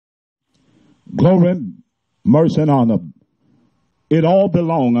glory, mercy, and honor, it all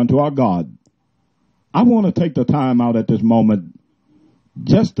belong unto our God. I want to take the time out at this moment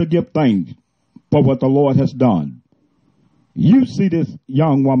just to give thanks for what the Lord has done. You see this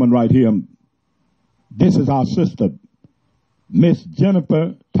young woman right here. This is our sister, Miss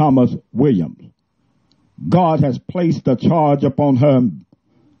Sylvester Thomas Williams. God has placed a charge upon her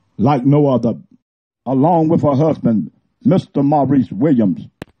like no other, along with her husband, Mr. Maurice Williams.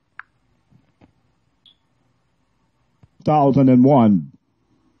 2001,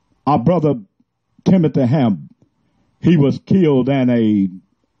 our brother Timothy Ham, he was killed in a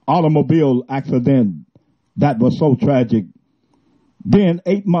automobile accident that was so tragic. Then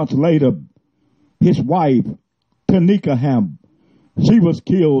 8 months later, his wife, Tanika Ham, she was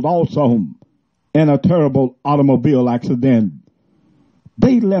killed also in a terrible automobile accident.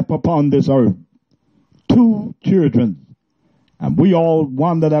 They left upon this earth 2 children, and we all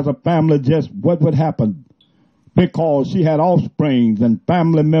wondered as a family just what would happen, because she had offsprings and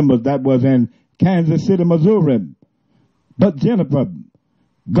family members that was in Kansas City, Missouri. But Jennifer,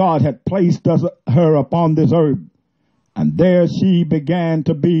 God had placed her upon this earth, and there she began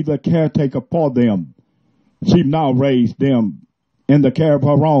to be the caretaker for them. She now raised them in the care of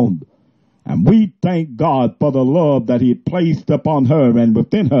her own. And we thank God for the love that he placed upon her and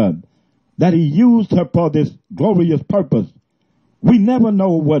within her, that he used her for this glorious purpose. We never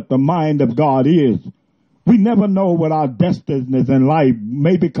know what the mind of God is. We never know what our destinies in life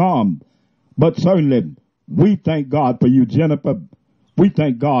may become. But certainly, we thank God for you, Jennifer. We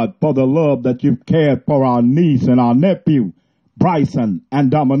thank God for the love that you've cared for our niece and our nephew, Bryson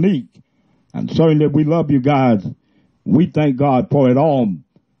and Dominique. And certainly we love you guys. We thank God for it all.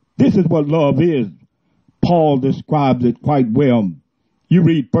 This is what love is. Paul describes it quite well. You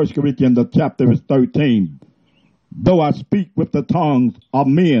read 1 Corinthians chapter 13. Though I speak with the tongues of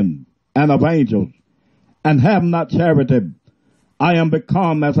men and of angels, and have not charity, I am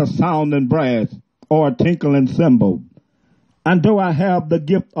become as a sounding brass or a tinkling cymbal. And though I have the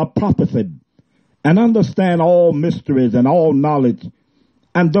gift of prophecy, and understand all mysteries and all knowledge,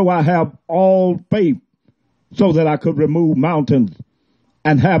 and though I have all faith, so that I could remove mountains,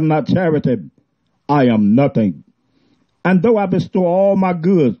 and have not charity, I am nothing. And though I bestow all my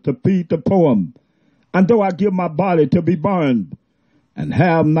goods to feed the poor, and though I give my body to be burned, and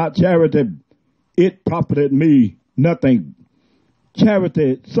have not charity, it profited me nothing.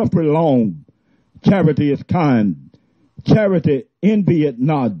 Charity suffereth long. Charity is kind. Charity envieth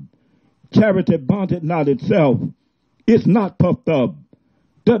not. Charity vaunteth not itself. Is not puffed up.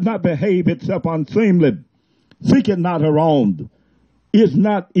 Does not behave itself unseemly. Seeketh not her own. Is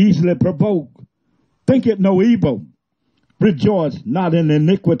not easily provoked. Thinketh no evil. Rejoice not in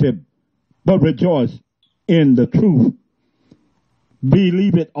iniquity, but rejoice in the truth.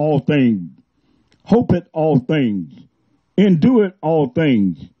 Believeth all things. Hopeth all things. Endureth all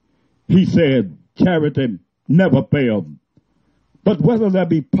things. He said, charity never fails. But whether there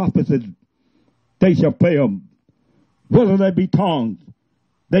be prophecies, they shall fail. Whether there be tongues,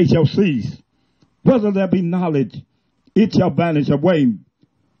 they shall cease. Whether there be knowledge, it shall vanish away.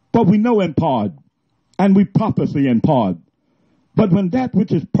 But we know in part, and we prophesy in part. But when that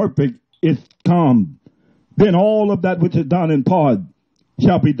which is perfect is come, then all of that which is done in part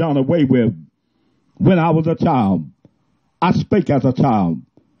shall be done away with. When I was a child, I spake as a child.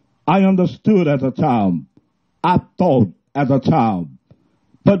 I understood as a child. I thought as a child.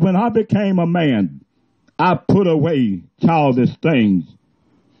 But when I became a man, I put away childish things.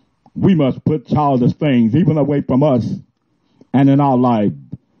 We must put childish things even away from us. And in our life,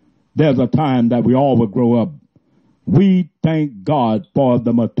 there's a time that we all will grow up. We thank God for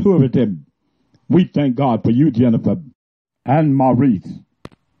the maturity. We thank God for you, Jennifer, and Maurice.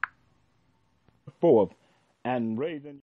 Forth and raising